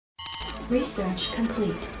Research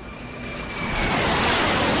complete.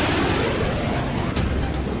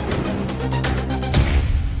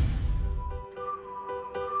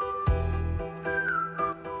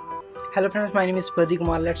 Hello friends, my name is Pardeep.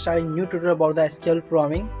 Let's start a new tutorial about the SQL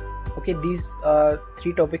programming. Okay, these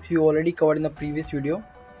three topics we already covered in the previous video.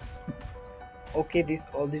 Okay,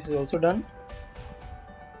 all this is also done.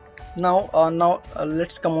 Now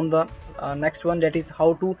let's come on the next one, that is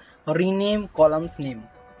how to rename columns name.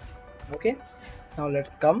 Okay, now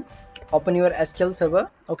let's come open your SQL Server.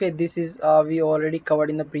 Okay, this is we already covered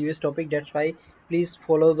in the previous topic, that's why please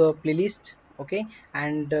follow the playlist. Okay,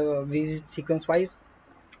 and visit sequence wise.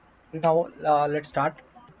 Now let's start.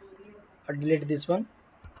 Delete this one.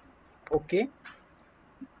 Okay,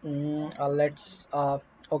 let's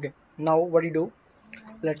okay, now what do you do?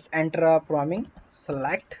 Let's enter a programming.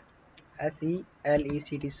 Select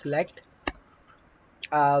select select.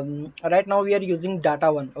 Right now we are using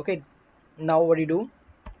data 1. Okay, now what do you do?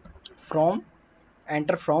 From,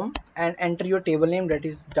 enter from, and enter your table name, that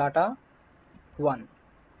is data 1.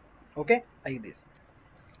 Okay, like this.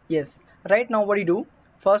 Yes, right now what do you do?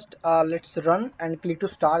 First let's run and click to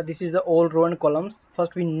start. This is the all row and columns.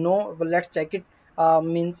 First we know, let's check it,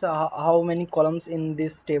 means how many columns in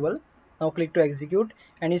this table. Now click to execute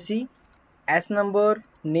and you see S number,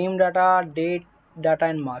 name data, date data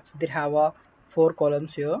and marks. They have 4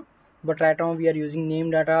 columns here, but right now we are using name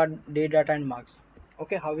data, date data and marks.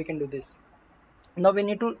 Okay, how we can do this? Now we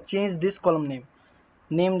need to change this column name,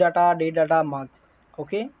 name data, date data, marks.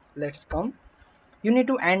 Okay, let's come. You need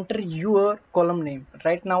to enter your column name.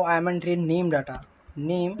 Right now I am entering name data.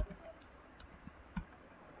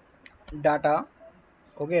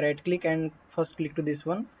 Okay, right click and first click to this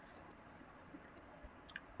one.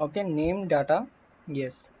 Okay, name data.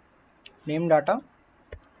 Yes, name data.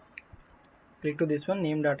 Click to this one,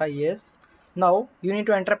 name data. Yes, now you need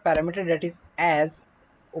to enter parameter, that is as.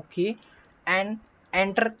 Okay, and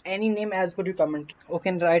enter any name as per your comment.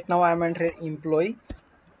 Okay, right now I am entering employee.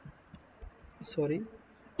 Sorry,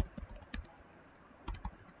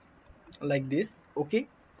 like this. Okay,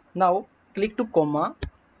 now click to comma.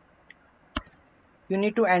 You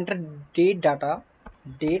need to enter date data.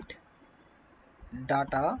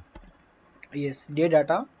 Yes, date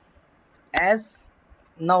data. As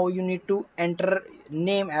now you need to enter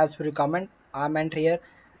name as per your comment. I'm enter here.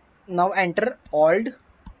 Now enter old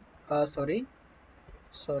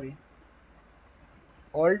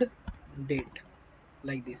old date,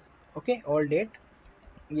 like this. Okay, old date.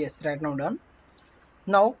 Yes, right now done.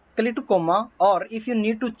 Now click to comma, or if you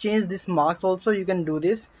need to change this marks also you can do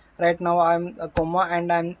this. Right now I'm a comma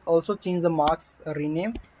and I'm also change the marks,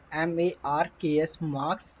 rename marks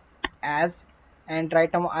marks as, and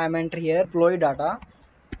right now I'm enter here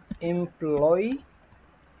employee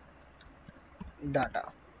data.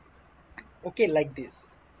 Okay, like this.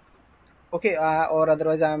 Okay, or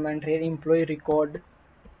otherwise I'm enter here employee record.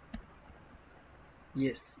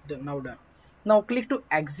 Yes, now done. Now click to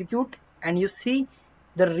execute and you see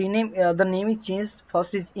the rename, the name is changed.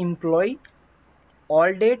 First is employee,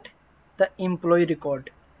 all date, the employee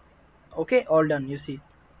record. Okay, all done, you see.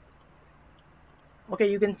 Okay,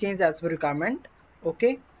 you can change as per requirement.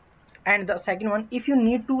 Okay, and the second one, if you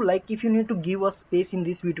need to give a space in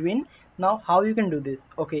this between, now how you can do this?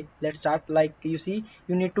 Okay, let's start. Like you see,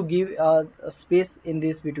 you need to give a space in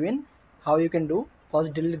this between. How you can do?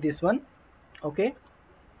 First delete this one. Okay,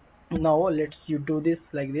 now let's you do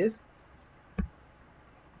this like this.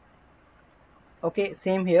 Okay,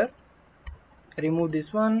 same here, remove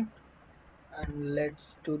this one and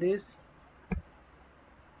let's do this.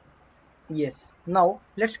 Yes, now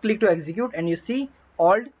let's click to execute and you see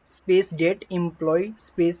old space date employee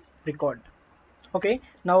space record. Okay,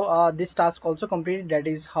 now this task also completed, that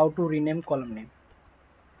is how to rename column name.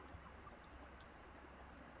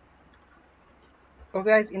 Okay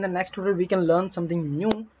guys, in the next tutorial we can learn something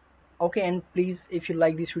new. Okay, and please, if you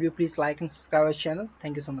like this video, please like and subscribe our channel.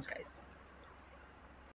 Thank you so much guys.